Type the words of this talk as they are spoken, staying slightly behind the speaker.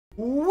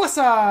What's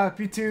up,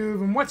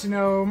 YouTube, and what you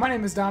know? My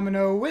name is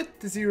Domino with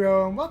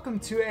Domin0, and welcome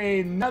to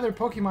another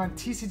Pokemon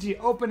TCG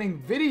opening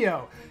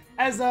video.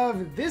 As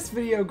of this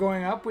video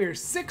going up, we are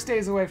 6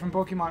 days away from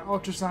Pokemon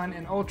Ultra Sun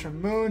and Ultra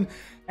Moon,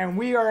 and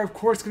we are of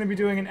course going to be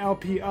doing an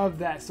LP of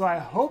that. So I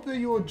hope that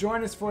you will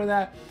join us for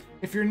that.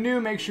 If you're new,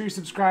 make sure you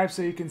subscribe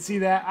so you can see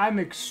that. I'm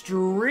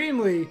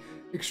extremely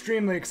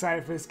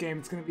excited for this game.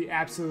 It's going to be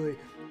absolutely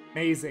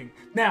amazing.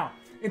 Now,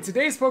 in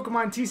today's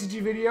Pokemon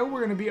TCG video, we're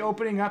going to be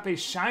opening up a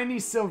shiny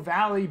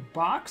Silvally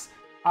box,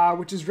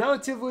 which is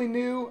relatively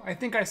new. I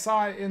think I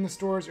saw it in the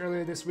stores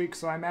earlier this week,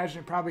 so I imagine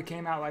it probably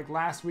came out like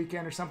last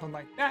weekend or something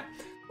like that.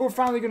 But we're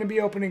finally going to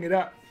be opening it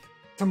up.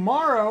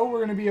 Tomorrow, we're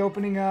going to be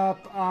opening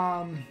up,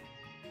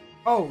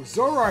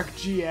 Zoroark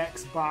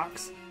GX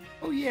box.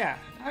 Oh yeah,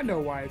 I know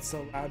why it's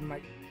so loud.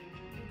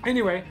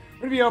 Anyway, we're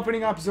going to be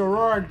opening up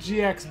Zoroark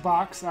GX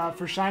box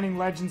for Shining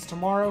Legends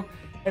tomorrow.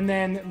 And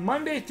then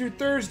Monday through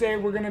Thursday,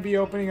 we're going to be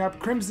opening up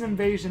Crimson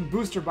Invasion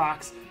Booster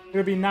Box.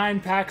 It'll be 9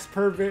 packs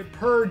per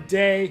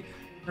day.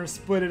 We're going to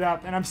split it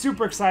up. And I'm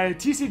super excited.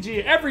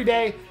 TCG every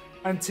day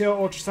until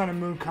Ultra Sun and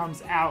Moon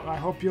comes out. I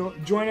hope you'll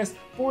join us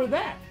for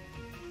that.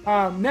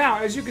 Now,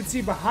 as you can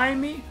see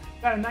behind me,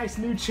 got a nice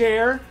new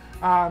chair.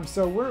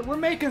 So we're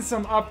making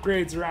some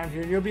upgrades around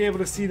here. You'll be able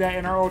to see that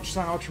in our Ultra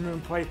Sun, Ultra Moon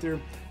playthrough.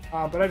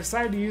 But I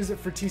decided to use it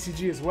for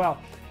TCG as well.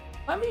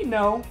 Let me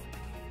know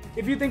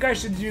if you think I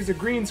should use a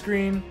green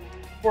screen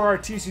for our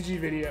TCG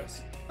videos.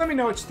 Let me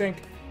know what you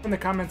think in the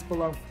comments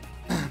below.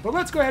 But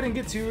let's go ahead and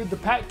get to the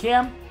pack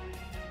cam,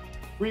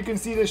 where you can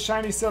see this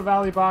shiny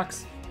Silvally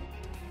box.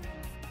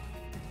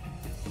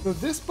 So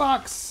this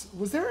box,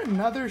 was there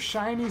another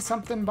shiny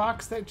something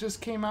box that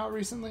just came out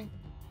recently?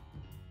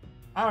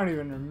 I don't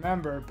even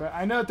remember, but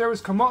I know that there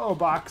was Komodo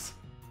box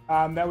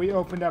that we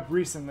opened up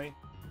recently.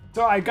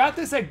 So I got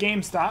this at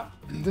GameStop,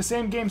 the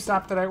same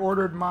GameStop that I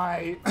ordered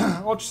my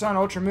Ultra Sun,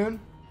 Ultra Moon.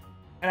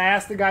 And I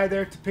asked the guy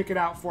there to pick it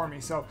out for me.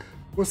 So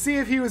we'll see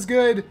if he was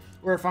good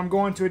or if I'm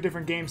going to a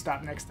different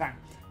GameStop next time.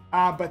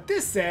 But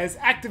this says,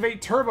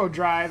 activate Turbo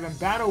Drive and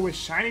battle with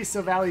shiny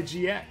Silvally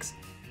GX.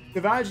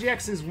 Silvally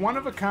GX is one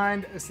of a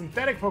kind, a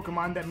synthetic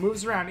Pokemon that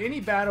moves around any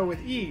battle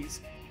with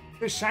ease.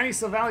 This shiny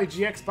Silvally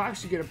GX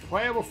box, you get a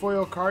playable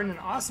foil card and an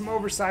awesome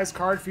oversized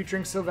card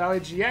featuring Silvally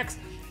GX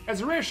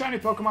as a rare shiny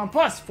Pokemon,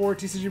 plus 4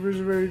 TCG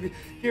boosters.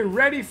 Get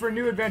ready for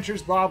new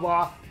adventures, blah,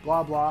 blah,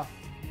 blah, blah,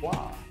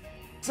 blah.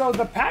 So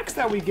the packs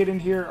that we get in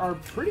here are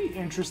pretty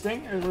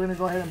interesting. We're going to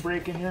go ahead and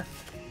break in here.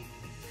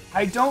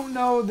 I don't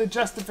know the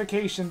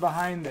justification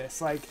behind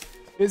this. Like,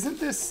 isn't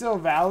this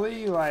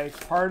Silvally, like,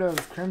 part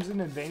of Crimson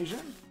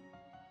Invasion?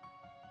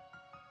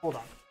 Hold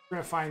on. We're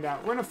going to find out.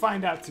 We're going to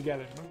find out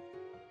together.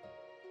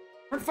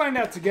 We're going to find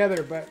out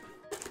together, but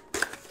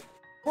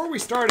before we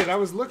started, I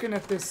was looking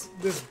at this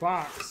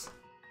box.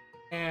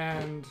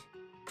 And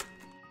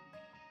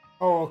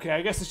oh, okay.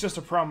 I guess it's just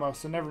a promo,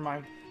 so never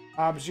mind.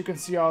 But you can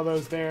see all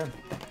those there.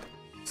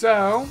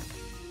 So,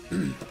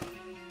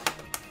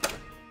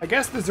 I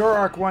guess the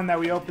Zoroark one that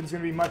we open is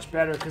going to be much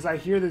better, because I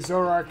hear the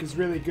Zoroark is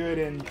really good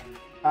in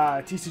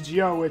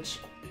TCGO, which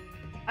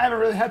I haven't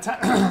really had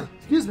time.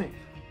 Excuse me.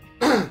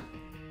 I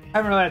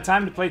haven't really had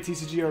time to play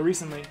TCGO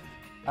recently.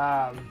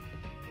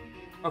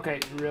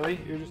 Okay, really?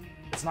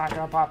 It's not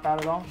going to pop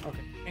out at all? Okay,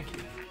 thank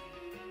you.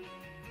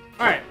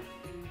 Alright.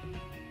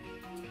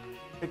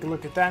 Take a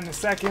look at that in a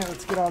second.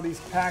 Let's get all these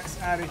packs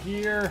out of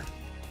here.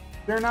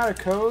 They're not a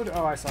code?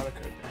 Oh, I saw the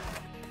code there.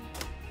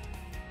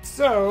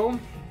 So,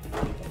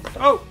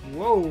 oh,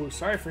 whoa,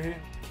 sorry for hitting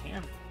the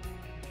camera.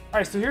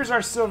 Alright, so here's our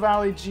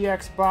Silvally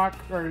GX box,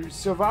 or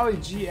Silvally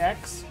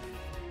GX.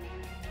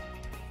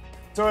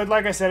 So,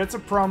 like I said, it's a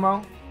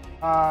promo.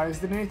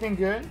 Is it anything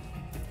good?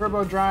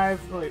 Turbo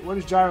Drive. Oh, wait, what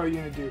is Gyro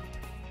Unit do?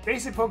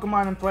 Basic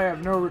Pokemon in play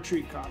have no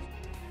retreat cost.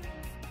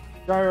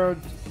 Gyro.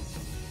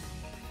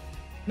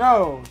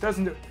 No,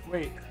 doesn't do.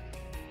 Wait.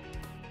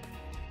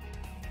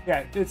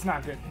 Yeah, it's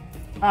not good.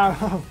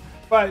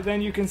 But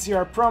then you can see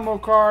our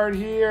promo card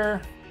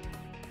here.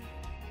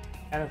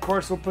 And of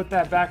course, we'll put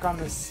that back on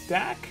the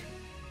stack.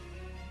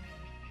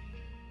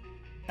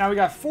 Now we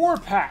got 4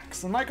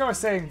 packs. And like I was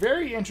saying,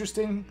 very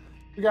interesting.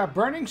 We got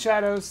Burning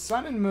Shadows,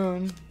 Sun and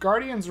Moon,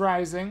 Guardians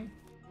Rising,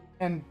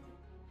 and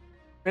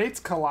Fates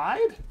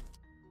Collide?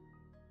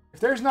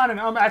 If there's not an...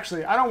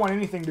 actually, I don't want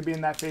anything to be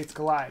in that Fates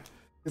Collide.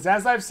 Because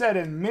as I've said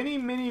in many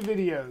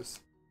videos,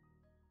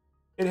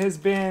 it has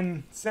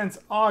been since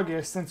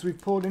August since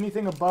we've pulled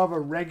anything above a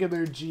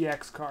regular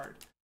GX card.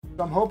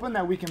 So I'm hoping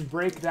that we can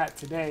break that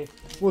today.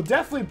 We'll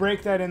definitely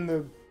break that in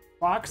the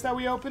box that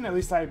we open. At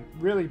least I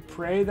really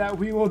pray that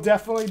we will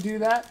definitely do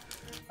that.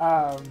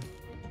 But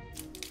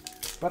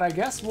I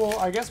guess we'll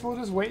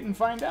just wait and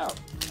find out.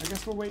 I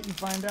guess we'll wait and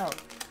find out.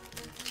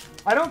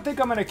 I don't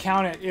think I'm gonna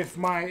count it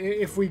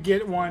if we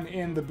get one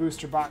in the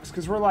booster box,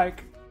 because we're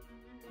like,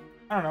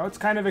 I don't know, it's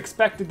kind of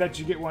expected that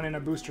you get one in a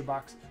booster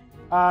box.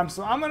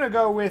 So I'm going to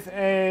go with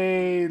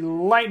a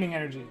Lightning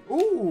Energy.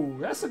 Ooh,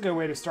 that's a good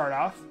way to start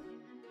off.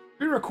 I'll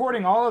be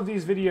recording all of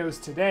these videos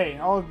today.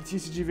 All of the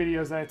TCG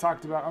videos that I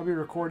talked about, I'll be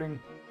recording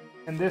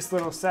in this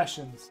little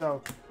session.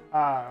 So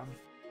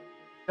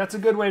that's a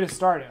good way to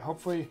start it.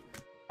 Hopefully,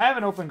 I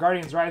haven't opened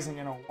Guardians Rising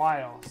in a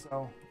while,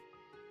 so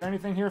is there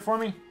anything here for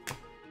me?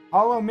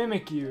 Hollow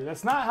Mimikyu.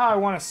 That's not how I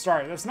want to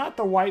start. That's not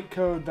the white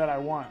code that I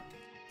want.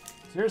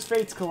 So here's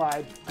Fates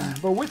Collide.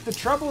 But with the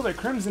trouble that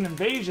Crimson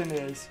Invasion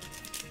is,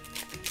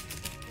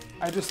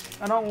 I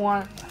don't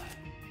want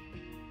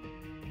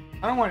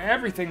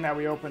everything that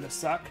we open to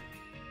suck.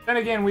 Then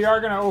again, we are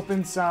going to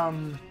open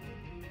some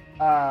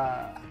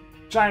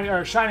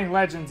Shining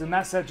Legends, and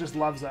that set just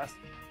loves us.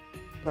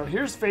 So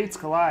here's Fates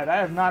Collide. I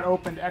have not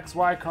opened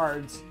XY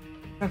cards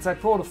since I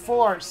pulled a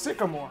full art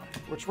Sycamore,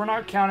 which we're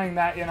not counting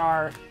that in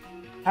our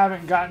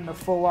haven't gotten a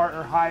full art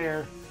or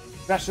higher.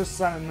 That's just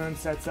Sun and Moon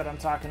sets that I'm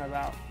talking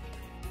about.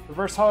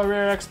 Reverse Holo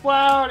Rare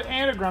Exploud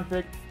and a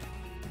Grumpig.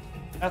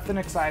 Nothing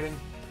exciting.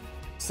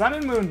 Sun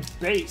and Moon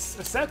Base,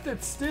 a set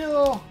that's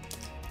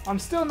I'm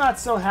still not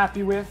so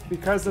happy with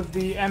because of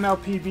the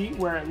MLPB,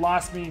 where it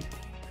lost me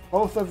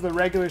both of the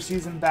regular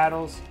season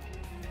battles.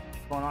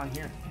 What's going on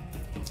here?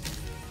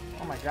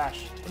 Oh my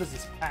gosh, what is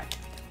this pack?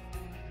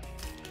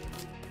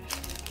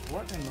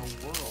 What in the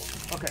world?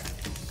 Okay.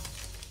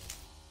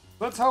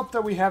 Let's hope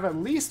that we have at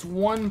least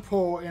one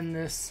pull in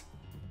this.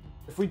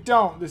 If we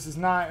don't, it's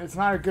not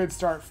a good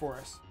start for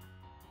us.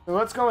 So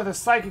let's go with a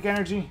Psychic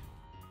Energy.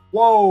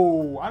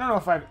 Whoa, I don't know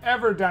if I've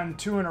ever done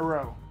 2 in a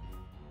row.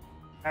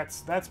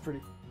 That's pretty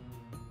cool.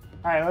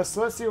 All right, let's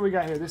see what we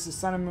got here. This is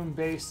Sun and Moon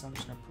Base. So I'm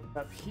just gonna put it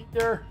up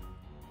here.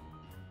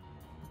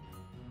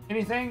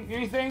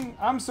 Anything?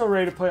 I'm so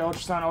ready to play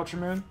Ultra Sun, Ultra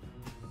Moon.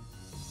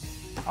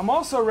 I'm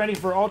also ready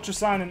for Ultra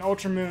Sun and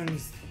Ultra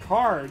Moon's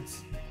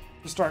cards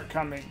to start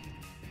coming.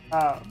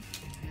 I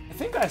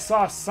think I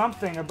saw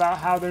something about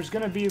how there's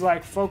going to be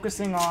like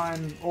focusing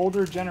on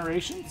older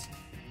generations,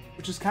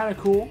 which is kind of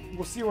cool.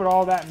 We'll see what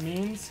all that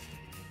means.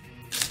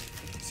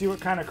 See what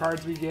kind of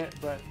cards we get,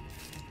 but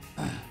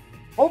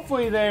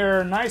hopefully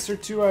they're nicer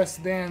to us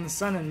than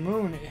Sun and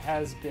Moon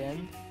has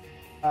been.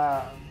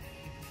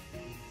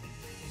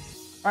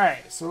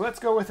 Alright, so let's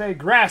go with a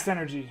Grass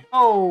Energy.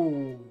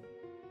 Oh!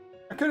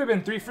 I could have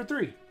been 3 for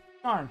 3.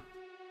 Darn.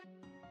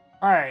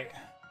 Alright.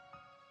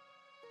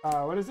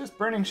 What is this?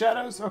 Burning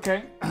Shadows?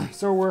 Okay.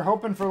 So we're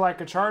hoping for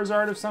like a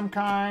Charizard of some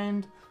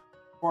kind,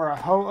 or a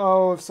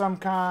Ho-Oh of some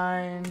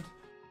kind,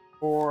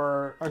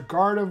 or a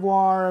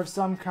Gardevoir of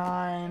some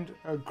kind,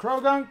 a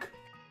Krogunk.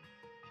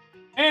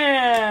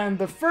 And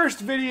the first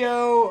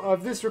video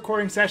of this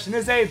recording session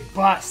is a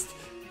bust.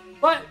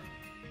 But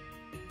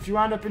if you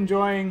wound up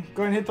enjoying,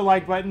 go ahead and hit the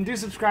like button. Do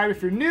subscribe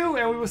if you're new,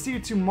 and we will see you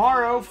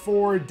tomorrow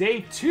for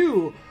day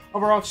 2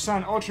 of our Ultra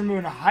Sun, Ultra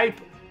Moon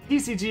Hype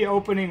TCG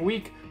opening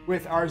week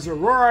with our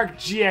Zoroark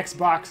GX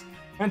box.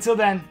 Until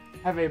then,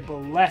 have a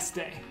blessed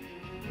day.